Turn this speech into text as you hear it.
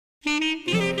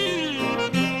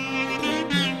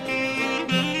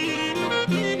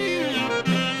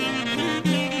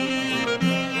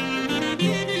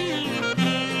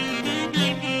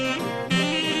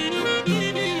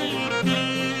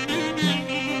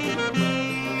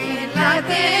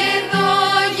Κάτε εδώ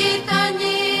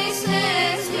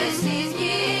γειτονίσες και στις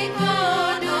γειτονοπούλες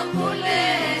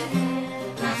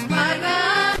τα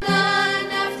σπαγάνα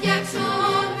να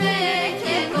φτιάξουμε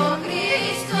και το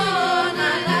Χριστό να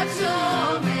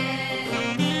αλλάξουμε.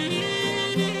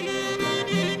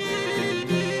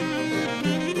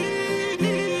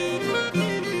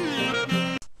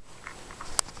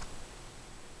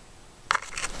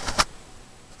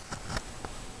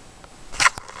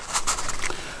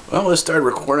 Well, I started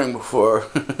recording before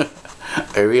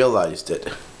I realized it.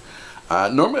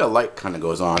 Normally a light kind of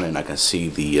goes on and I can see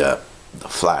the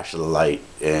flash of the light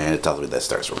and it tells me that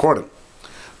starts recording.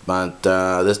 But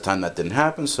this time that didn't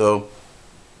happen, so,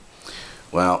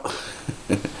 well,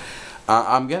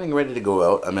 I'm getting ready to go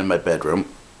out. I'm in my bedroom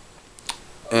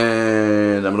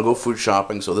and I'm going to go food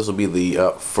shopping, so this will be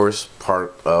the first part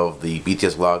of the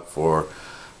BTS vlog for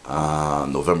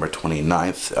November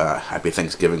 29th. Happy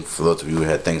Thanksgiving for those of you who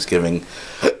had Thanksgiving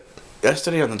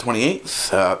yesterday on the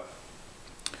 28th.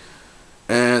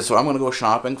 And so I'm going to go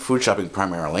shopping, food shopping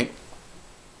primarily.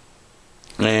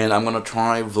 And I'm going to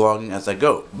try vlogging as I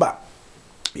go. But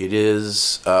it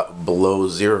is below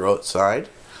zero outside.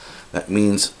 That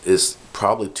means it's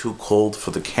probably too cold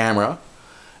for the camera.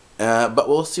 But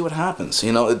we'll see what happens.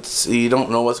 You know, you don't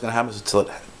know what's going to happen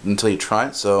until you try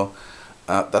it. So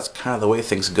that's kind of the way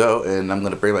things go, and I'm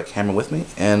going to bring my camera with me,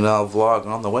 and I'll vlog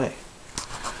on the way.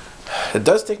 It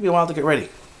does take me a while to get ready.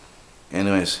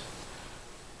 Anyways,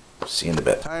 see you in a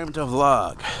bit. Time to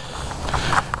vlog.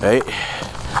 Right,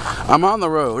 I'm on the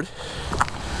road,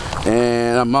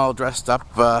 and I'm all dressed up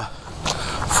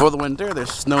for the winter.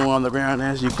 There's snow on the ground,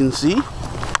 as you can see.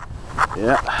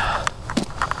 Yeah.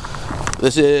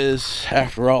 This is,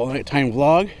 after all, a nighttime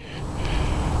vlog.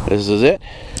 This is it.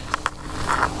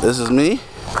 This is me,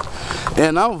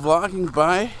 and I'm vlogging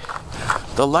by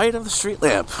the light of the street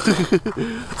lamp.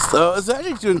 So it's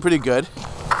actually doing pretty good,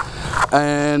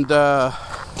 and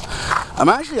I'm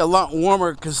actually a lot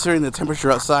warmer considering the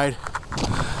temperature outside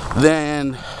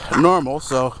than normal,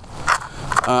 so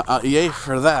yay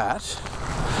for that.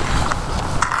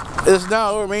 It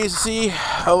now remains to see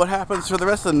what happens for the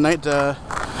rest of the night.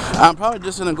 I'm probably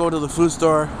just going to go to the food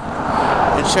store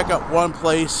and check out one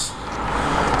place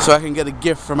so I can get a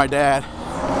gift for my dad.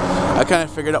 I kind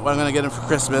of figured out what I'm going to get him for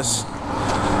Christmas.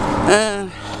 And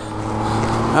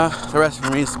the rest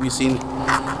remains to be seen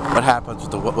what happens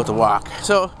with the walk.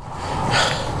 So,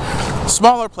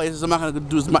 smaller places, I'm not going to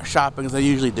do as much shopping as I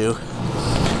usually do.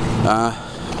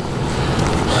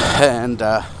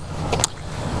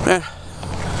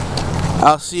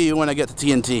 I'll see you when I get to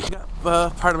TNT.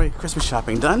 Got part of my Christmas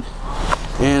shopping done.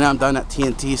 And I'm done at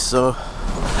TNT, so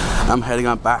I'm heading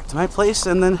on back to my place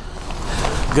and then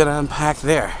gonna unpack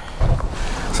there.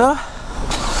 So,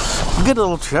 good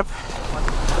little trip.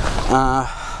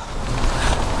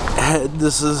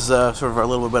 This is sort of a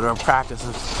little bit of a practice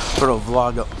of sort of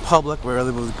vlog out in public where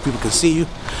other people can see you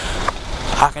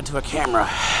talking to a camera.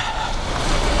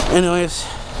 Anyways,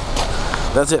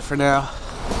 that's it for now.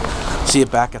 See you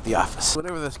back at the office.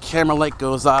 Whenever this camera light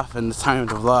goes off and it's time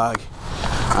to vlog,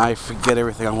 I forget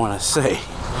everything I want to say.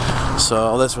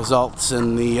 So this results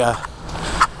in the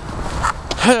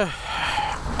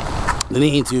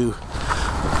need to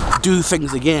do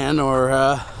things again or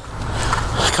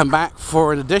come back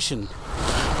for an addition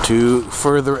to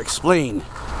further explain.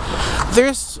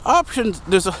 There's options.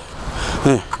 There's a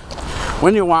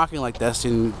when you're walking like this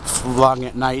and vlogging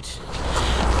at night,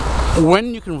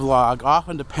 when you can vlog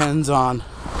often depends on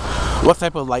what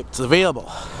type of light's available.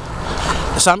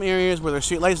 Some areas where there's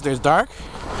street lights, there's dark,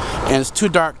 and it's too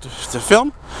dark to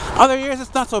film. Other areas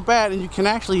it's not so bad, and you can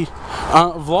actually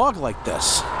vlog like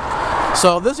this.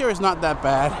 So this area is not that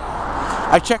bad.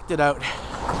 I checked it out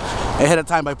ahead of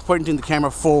time by pointing the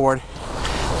camera forward.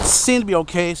 It seemed to be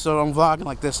okay, so I'm vlogging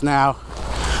like this now.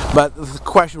 But the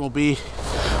question will be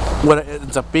what it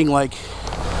ends up being like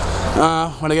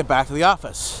when I get back to the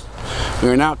office. We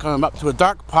are now coming up to a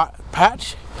dark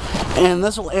patch, and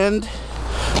this will end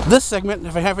this segment.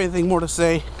 If I have anything more to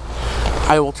say,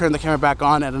 I will turn the camera back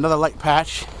on at another light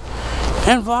patch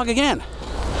and vlog again.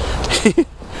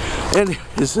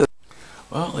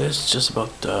 Well, it's just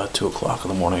about 2 o'clock in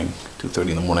the morning,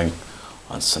 2:30 in the morning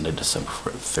on Sunday, December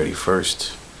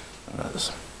 31st,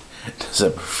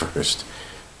 December 1st,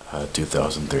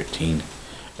 2013.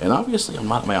 And obviously I'm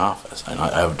not in my office.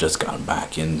 I've just gotten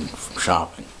back in from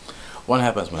shopping. What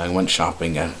happens when I went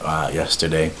shopping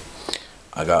yesterday,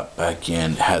 I got back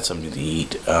in, had something to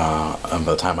eat, and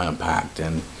by the time I unpacked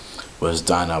and was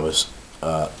done, I was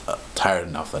tired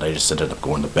enough that I just ended up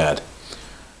going to bed.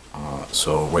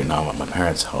 So right now I'm at my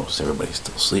parents' house, everybody's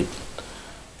still asleep,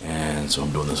 and so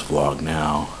I'm doing this vlog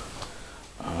now.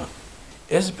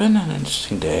 It's been an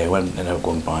interesting day. I ended up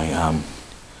going by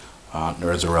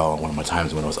TheGeek one of my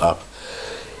times when I was up.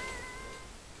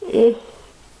 You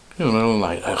know,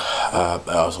 like I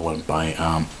also went by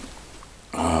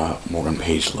Morgan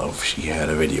Page Love. She had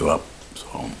a video up,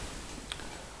 so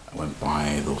I went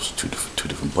by those two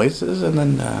different places, and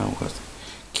then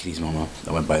Kitty's Mama,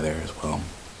 I went by there as well.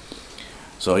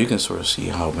 So you can sort of see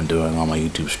how I've been doing on my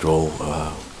YouTube Stroll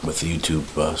with the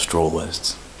YouTube Stroll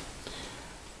lists.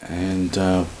 And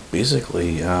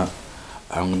basically, I'm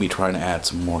going to be trying to add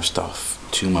some more stuff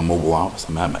to my mobile office.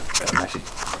 I'm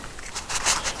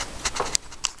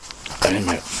in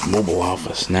my mobile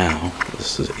office now.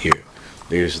 This is it here.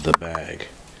 There's the bag.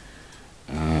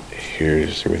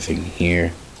 Here's everything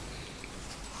here.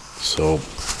 So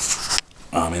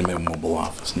I'm in my mobile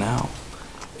office now.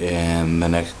 And the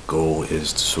next goal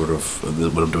is to sort of,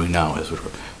 what I'm doing now is sort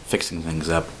of fixing things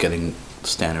up, getting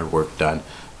standard work done.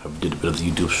 I did a bit of the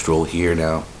YouTube Stroll here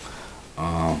now,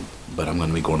 but I'm going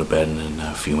to be going to bed in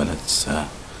a few minutes,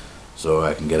 so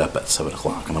I can get up at 7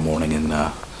 o'clock in the morning and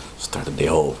start the day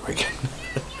all over again.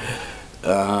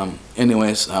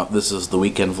 Anyways, this is the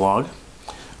weekend vlog.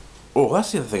 Oh,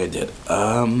 that's the other thing I did.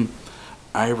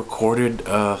 I recorded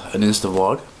an Insta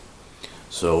vlog.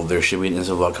 So there should be an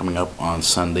Insta vlog coming up on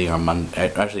Sunday or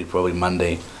Monday. Actually, probably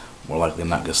Monday. More likely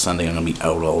not, because Sunday I'm going to be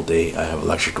out all day. I have a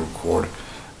lecture to record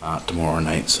tomorrow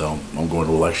night. So I'm going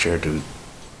to a lecture to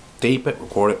tape it,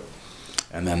 record it,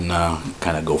 and then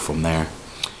kind of go from there.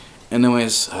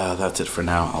 Anyways, that's it for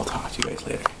now. I'll talk to you guys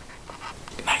later.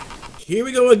 Good night. Here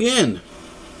we go again.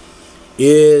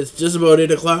 It's just about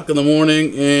 8 o'clock in the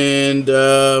morning, and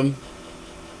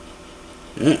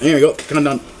here we go.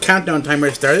 Countdown timer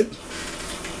started.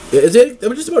 It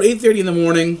was just about 8:30 in the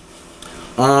morning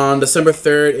on December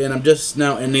 3rd, and I'm just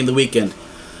now ending the weekend.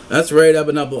 That's right, I've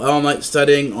been up all night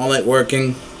studying, all night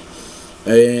working.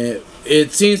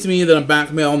 It seems to me that I'm back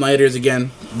to my all-nighters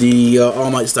again, the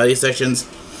all-night study sessions.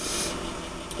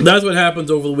 That's what happens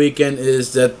over the weekend,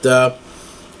 is that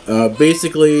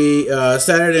basically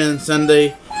Saturday and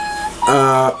Sunday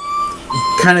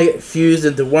kind of get fused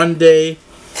into one day.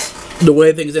 The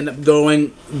way things end up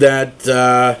going, that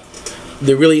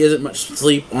there really isn't much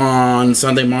sleep on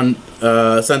Saturday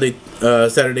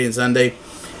and Sunday,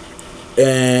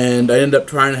 and I end up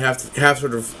trying to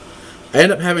I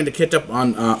end up having to catch up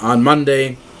on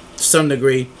Monday to some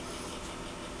degree,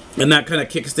 and that kind of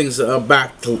kicks things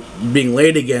back to being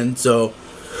late again. So,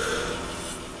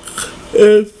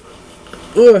 if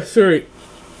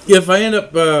I end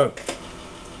up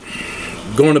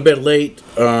going to bed late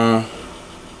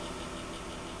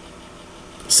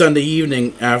Sunday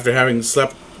evening after having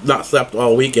not slept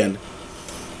all weekend.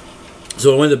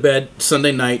 So I went to bed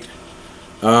Sunday night.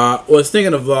 Was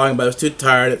thinking of vlogging, but I was too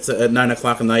tired. It's at 9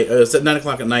 o'clock at night. It was at 9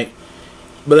 o'clock at night.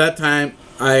 By that time,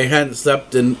 I hadn't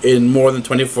slept in more than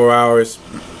 24 hours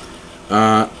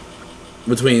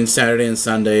between Saturday and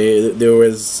Sunday. I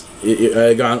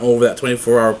had gone over that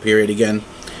 24-hour period again.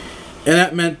 And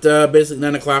that meant basically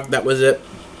 9 o'clock, that was it.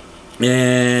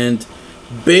 And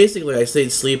basically, I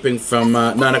stayed sleeping from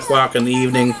 9 o'clock in the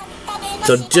evening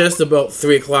till just about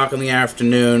 3 o'clock in the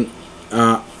afternoon.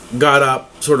 Got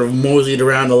up, sort of moseyed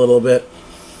around a little bit.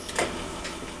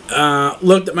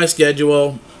 Looked at my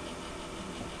schedule,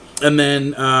 and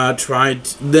then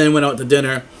then went out to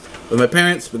dinner with my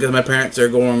parents, because my parents are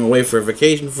going away for a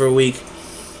vacation for a week.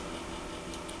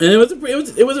 And it was a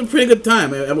pretty good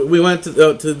time. We went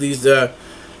to these.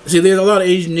 See, there's a lot of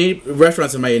Asian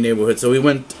restaurants in my neighborhood, so we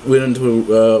went into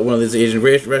one of these Asian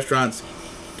restaurants.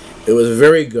 It was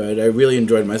very good. I really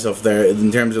enjoyed myself there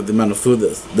in terms of the amount of food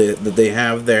that they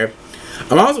have there.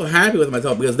 I'm also happy with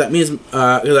myself, because that means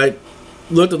because I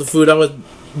looked at the food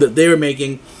that they were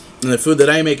making and the food that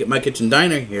I make at my kitchen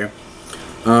diner here,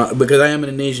 because I am in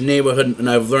an Asian neighborhood and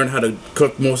I've learned how to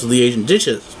cook most of the Asian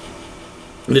dishes,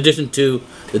 in addition to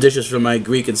the dishes from my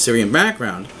Greek and Syrian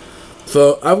background.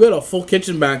 So I've got a full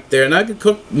kitchen back there, and I could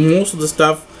cook most of the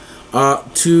stuff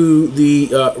to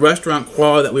the restaurant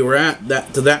quality that we were at,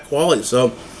 to that quality.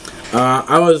 So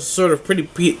I was sort of pretty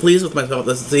pleased with myself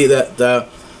to see that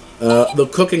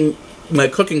my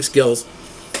cooking skills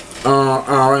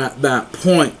are at that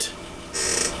point.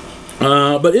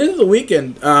 But into the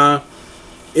weekend,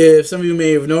 if some of you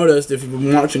may have noticed, if you've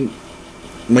been watching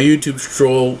my YouTube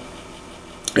Stroll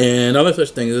and other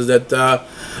such things, is that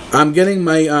I'm getting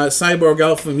my Cyborg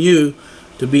Alpha Mu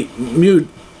to be the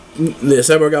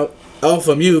Cyborg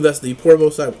Alpha Mu. That's the portable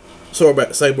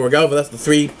Cyborg Alpha. That's the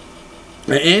 3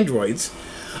 androids.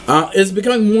 Is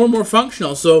becoming more and more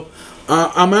functional. So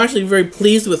I'm actually very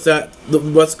pleased with that.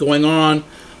 What's going on,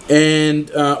 and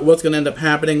what's going to end up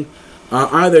happening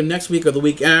either next week or the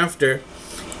week after,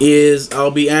 is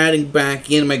I'll be adding back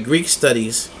in my Greek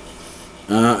studies.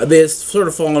 They've sort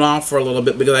of fallen off for a little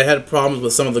bit because I had problems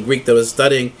with some of the Greek that I was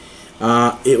studying.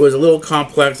 It was a little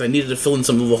complex. I needed to fill in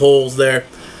some of the holes there,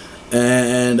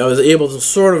 and I was able to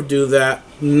sort of do that.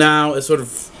 Now it's sort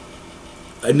of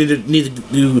I needed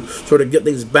to sort of get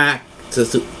things back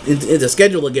into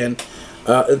schedule again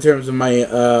in terms of my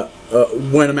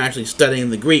when I'm actually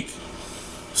studying the Greek.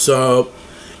 So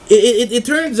it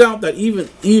turns out that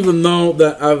even though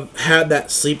that I've had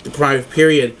that sleep deprived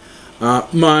period,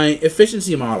 my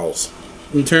efficiency models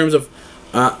in terms of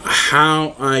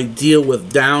how I deal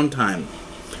with downtime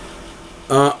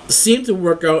seem to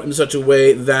work out in such a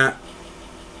way that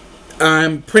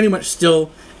I'm pretty much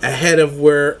still ahead of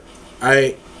where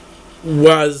I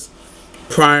was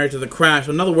prior to the crash.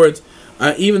 In other words,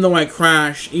 even though I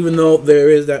crash, even though there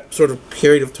is that sort of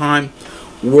period of time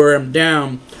where I'm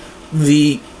down,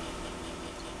 the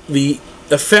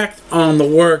effect on the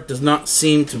work does not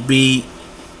seem to be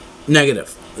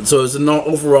negative. So it's an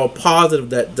overall positive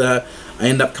that I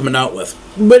end up coming out with,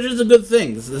 which is a good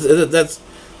thing.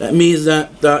 That means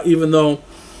that even though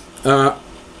I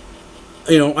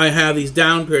have these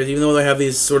down periods, even though I have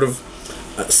these sort of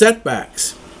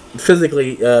setbacks,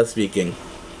 physically speaking,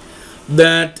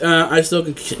 that I still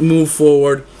can move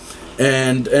forward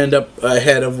and end up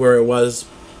ahead of where it was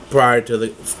prior to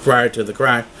the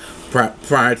crash,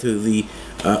 prior to the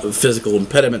physical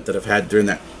impediment that I've had during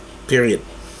that period.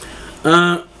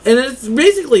 And it's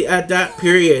basically at that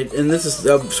period, and this is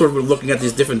sort of looking at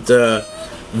these different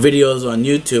videos on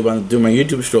YouTube. I'm doing my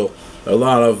YouTube Stroll. A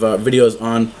lot of videos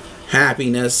on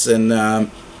happiness and how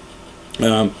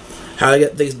to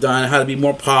get things done, how to be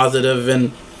more positive,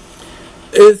 and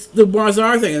it's the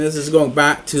bizarre thing. And this is going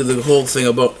back to the whole thing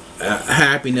about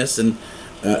happiness and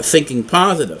thinking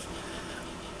positive.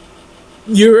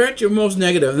 You're at your most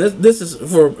negative, and this is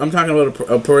for I'm talking about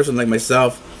a person like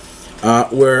myself.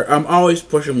 Where I'm always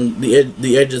pushing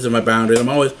the edges of my boundaries. I'm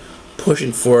always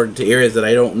pushing forward to areas that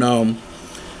I don't know.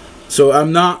 So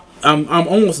I'm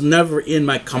almost never in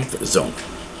my comfort zone.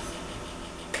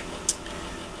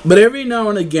 But every now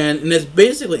and again, and it's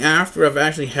basically after I've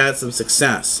actually had some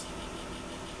success,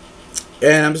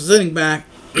 and I'm sitting back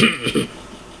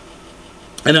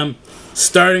and I'm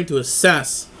starting to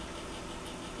assess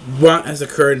what has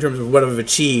occurred in terms of what I've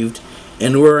achieved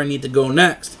and where I need to go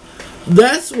next.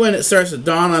 That's when it starts to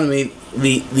dawn on me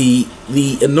the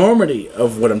enormity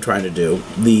of what I'm trying to do,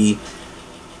 the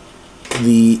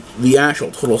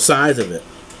actual total size of it,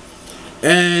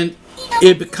 and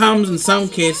it becomes in some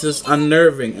cases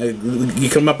unnerving. You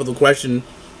come up with a question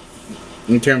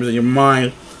in terms of your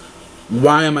mind: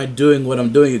 why am I doing what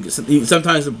I'm doing?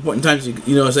 Sometimes, at point in times,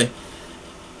 say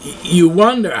you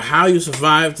wonder how you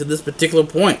survived to this particular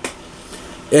point,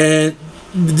 and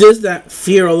just that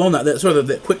fear alone, that sort of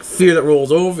that quick fear that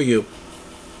rolls over you,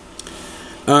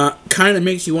 kind of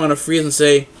makes you want to freeze and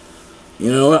say,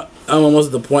 you know what, I'm almost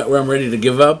at the point where I'm ready to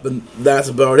give up, and that's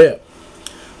about it.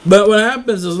 But what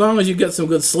happens, as long as you get some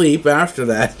good sleep after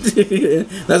that,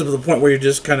 that's the point where you're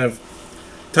just kind of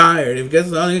tired. If you get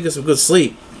some good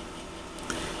sleep,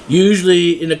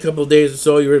 usually in a couple of days or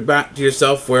so, you're back to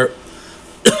yourself where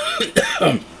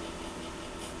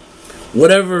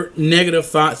whatever negative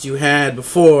thoughts you had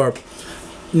before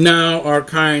now are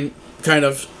kind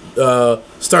of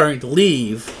starting to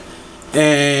leave,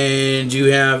 and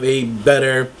you have a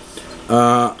better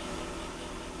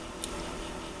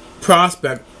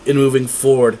prospect in moving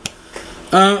forward.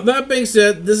 That being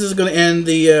said, this is going to end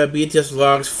the BTS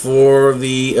vlogs for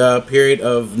the period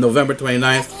of November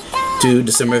 29th to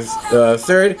December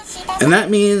 3rd, and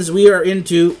that means we are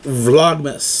into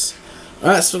Vlogmas.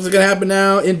 Alright, so what's going to happen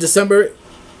now in December,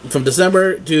 from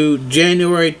December to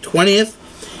January 20th,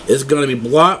 is going to be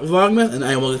Vlogmas, and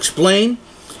I will explain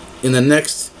in the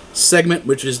next segment,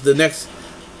 which is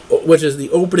the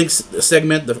opening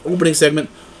segment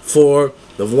for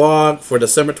the vlog for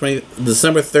December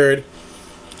 3rd.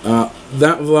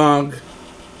 That vlog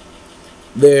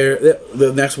there,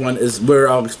 the next one is where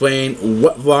I'll explain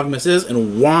what Vlogmas is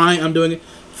and why I'm doing it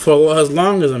for as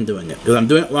long as I'm doing it, because I'm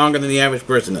doing it longer than the average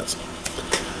person is.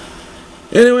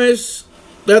 Anyways,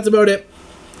 that's about it.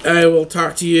 I will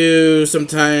talk to you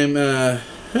sometime, a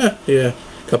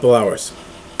couple hours.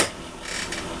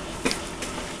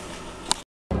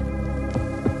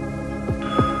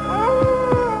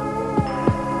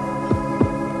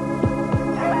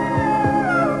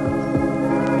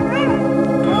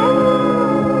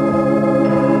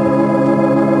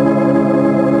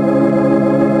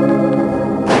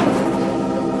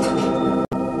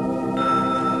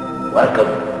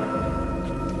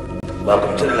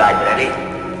 Welcome to the library.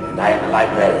 and I am a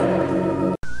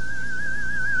librarian.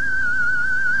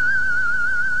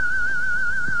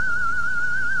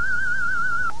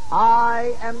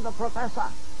 I am the professor.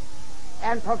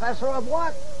 And professor of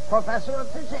what? Professor of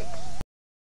physics.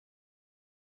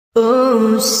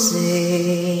 Oh,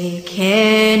 say,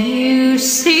 can you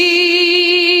see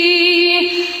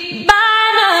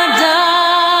by the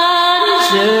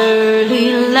dawn's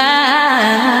early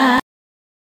light?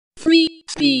 Free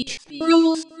speech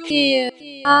rules here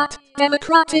at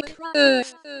Democratic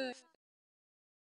Earth.